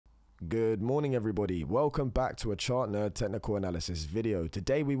Good morning everybody, welcome back to a Chart Nerd Technical Analysis video.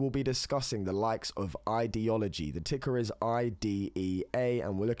 Today we will be discussing the likes of Ideaology. The ticker is IDEA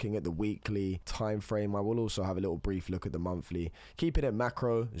and we're looking at the weekly time frame. I will also have a little brief look at the monthly. Keeping it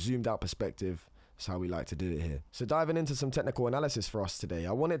macro, zoomed out perspective. That's how we like to do it here. So diving into some technical analysis for us today,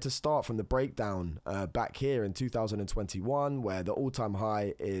 I wanted to start from the breakdown back here in 2021, where the all-time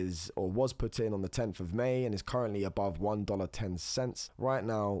high is or was put in on the 10th of May and is currently above $1.10. Right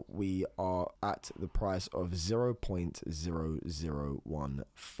now we are at the price of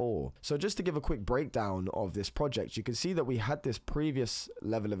 0.0014. So just to give a quick breakdown of this project, you can see that we had this previous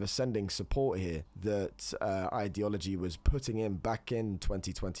level of ascending support here that Ideaology was putting in back in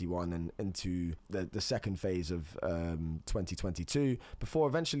 2021 and into the second phase of 2022 before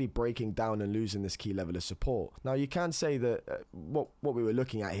eventually breaking down and losing this key level of support. Now you can say that what we were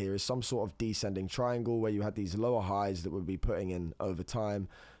looking at here is some sort of descending triangle where you had these lower highs that would be putting in over time,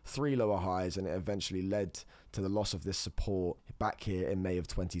 3 lower highs, and it eventually led to the loss of this support back here in May of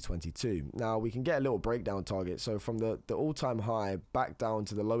 2022. Now we can get a little breakdown target. So from the all-time high back down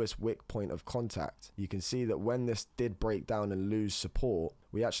to the lowest wick point of contact, you can see that when this did break down and lose support,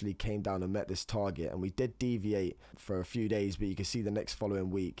 we actually came down and met this target, and we did deviate for a few days, but you can see the next following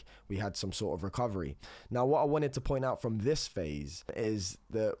week we had some sort of recovery. Now what I wanted to point out from this phase is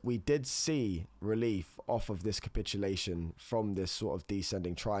that we did see relief off of this capitulation from this sort of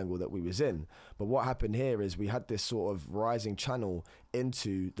descending triangle that we was in, but what happened here is we had this sort of rising channel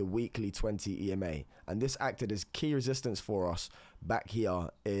into the weekly 20 EMA, and this acted as key resistance for us back here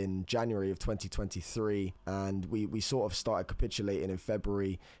in January of 2023, and we sort of started capitulating in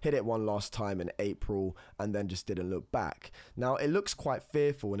February, hit it one last time in April, and then just didn't look back. Now it looks quite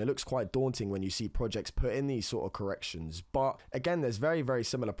fearful and it looks quite daunting when you see projects put in these sort of corrections, but again there's very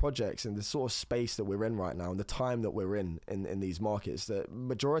similar projects in the sort of space that we're in right now and the time that we're in these markets. The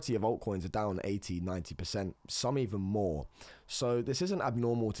majority of altcoins are down 80-90%, some even more. So this isn't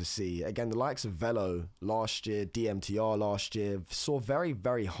abnormal to see. Again, the likes of Velo last year, DMTR last year, saw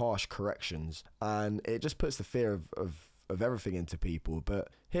very harsh corrections, and it just puts the fear of everything into people. But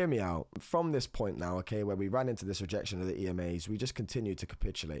hear me out. From this point now, okay, where we ran into this rejection of the EMAs, we just continued to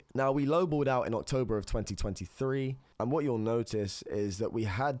capitulate. Now we lowballed out in October of 2023, and what you'll notice is that we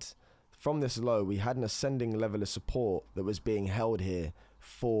had, from this low, we had an ascending level of support that was being held here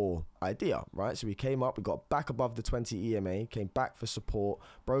for Idea, right? So we came up, we got back above the 20 EMA, came back for support,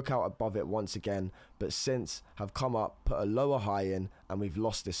 broke out above it once again, but since have come up, put a lower high in, and we've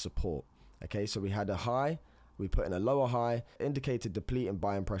lost this support. Okay, so we had a high, we put in a lower high, indicated depleting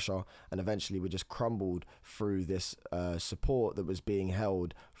buying pressure, and eventually we just crumbled through this support that was being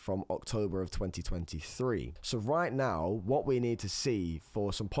held from October of 2023. So right now, what we need to see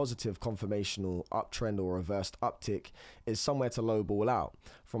for some positive confirmational uptrend or reversed uptick is somewhere to lowball out.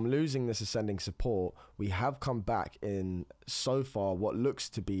 From losing this ascending support, we have come back in so far what looks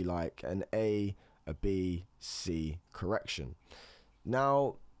to be like an A, a B, C correction.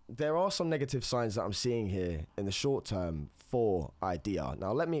 Now, there are some negative signs that I'm seeing here in the short term for Idea.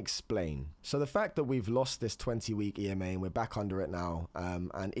 Now let me explain. So the fact that we've lost this 20-week EMA and we're back under it now,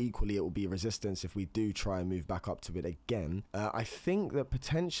 and equally it will be resistance if we do try and move back up to it again, I think that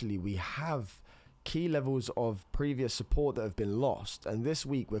potentially we have key levels of previous support that have been lost, and this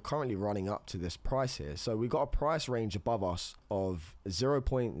week we're currently running up to this price here. So we've got a price range above us of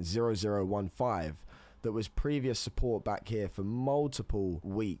 0.0015 that was previous support back here for multiple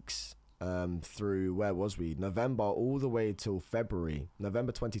weeks, through, where was we, November all the way till February,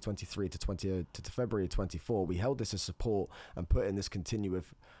 November 2023 to February 24. We held this as support and put in this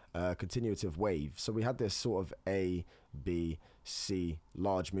continuative wave. So we had this sort of A, B, C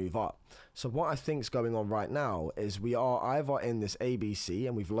large move up. So what I think is going on right now is we are either in this ABC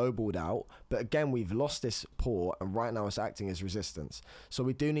and we've lowballed out, but again we've lost this support and right now it's acting as resistance. So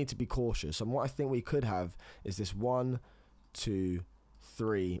we do need to be cautious. And what I think we could have is this 1, 2,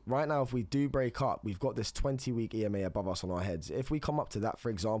 3. Right now, if we do break up, we've got this 20-week EMA above us on our heads. If we come up to that, for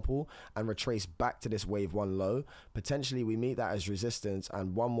example, and retrace back to this wave 1 low, potentially we meet that as resistance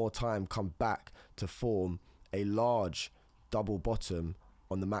and one more time come back to form a large double bottom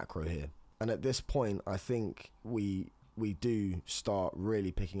on the macro here. And at this point, I think we do start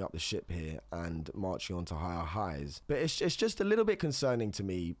really picking up the ship here and marching on to higher highs. But it's just a little bit concerning to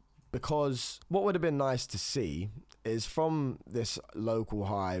me, because what would have been nice to see is from this local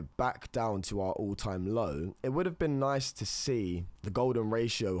high back down to our all-time low, it would have been nice to see the golden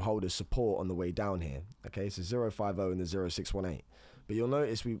ratio hold a support on the way down here. Okay, so 0.50 and the 0.618. But you'll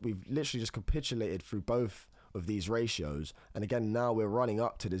notice we've literally just capitulated through both of these ratios. And again, now we're running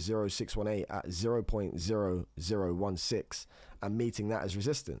up to the 0618 at 0.0016 and meeting that as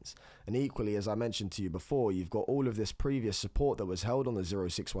resistance. And equally, as I mentioned to you before, you've got all of this previous support that was held on the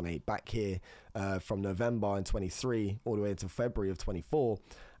 0618 back here from November in 23 all the way into February of 24,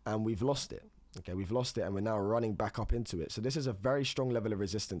 and we've lost it. Okay, we've lost it and we're now running back up into it. So this is a very strong level of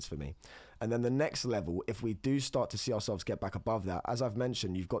resistance for me. And then the next level, if we do start to see ourselves get back above that, as I've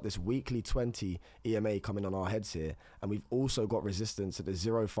mentioned, you've got this weekly 20 EMA coming on our heads here. And we've also got resistance at the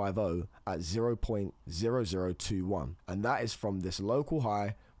 050 at 0.0021. And that is from this local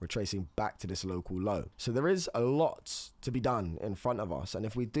high retracing back to this local low. So there is a lot to be done in front of us. And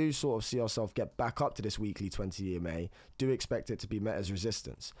if we do sort of see ourselves get back up to this weekly 20 EMA, do expect it to be met as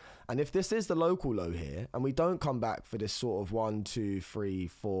resistance. And if this is the local low here, and we don't come back for this sort of 1, 2, 3,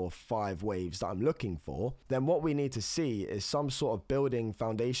 4, 5 waves that I'm looking for, then what we need to see is some sort of building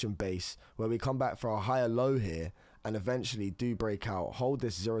foundation base where we come back for a higher low here and eventually do break out, hold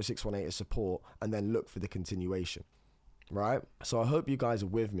this 0618 as support, and then look for the continuation. Right? So I hope you guys are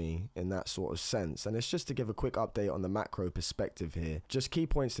with me in that sort of sense. And it's just to give a quick update on the macro perspective here. Just key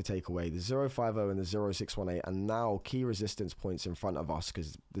points to take away. The 050 and the 0618 are now key resistance points in front of us,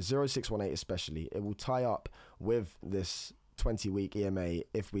 because the 0618 especially, it will tie up with this 20-week EMA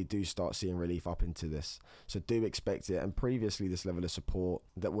if we do start seeing relief up into this. So do expect it, and previously this level of support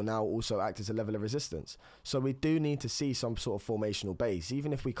that will now also act as a level of resistance. So we do need to see some sort of formational base,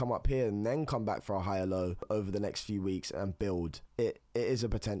 even if we come up here and then come back for a higher low over the next few weeks and build. It is a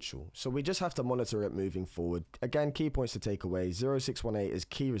potential. So we just have to monitor it moving forward. Again, key points to take away. 0618 is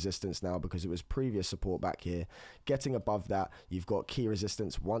key resistance now because it was previous support back here. Getting above that, you've got key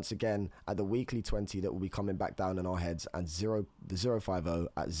resistance once again at the weekly 20 that will be coming back down in our heads, and the 050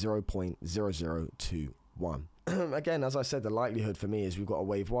 at 0.0021. Again, as I said, the likelihood for me is we've got a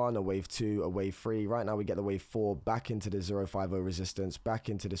wave 1, a wave 2, a wave 3. Right now we get the wave 4 back into the 050 resistance, back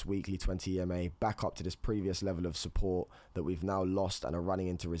into this weekly 20 EMA, back up to this previous level of support that we've now lost and are running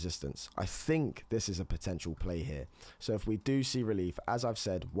into resistance. I think this is a potential play here. So if we do see relief, as I've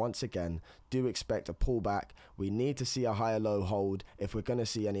said, once again, do expect a pullback. We need to see a higher low hold if we're going to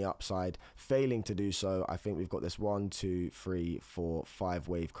see any upside. Failing to do so, I think we've got this 1, 2, 3, 4, 5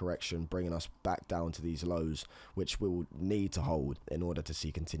 wave correction bringing us back down to these lows, which we will need to hold in order to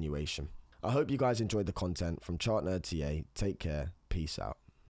see continuation. I hope you guys enjoyed the content from Chart Nerd TA. Take care. Peace out.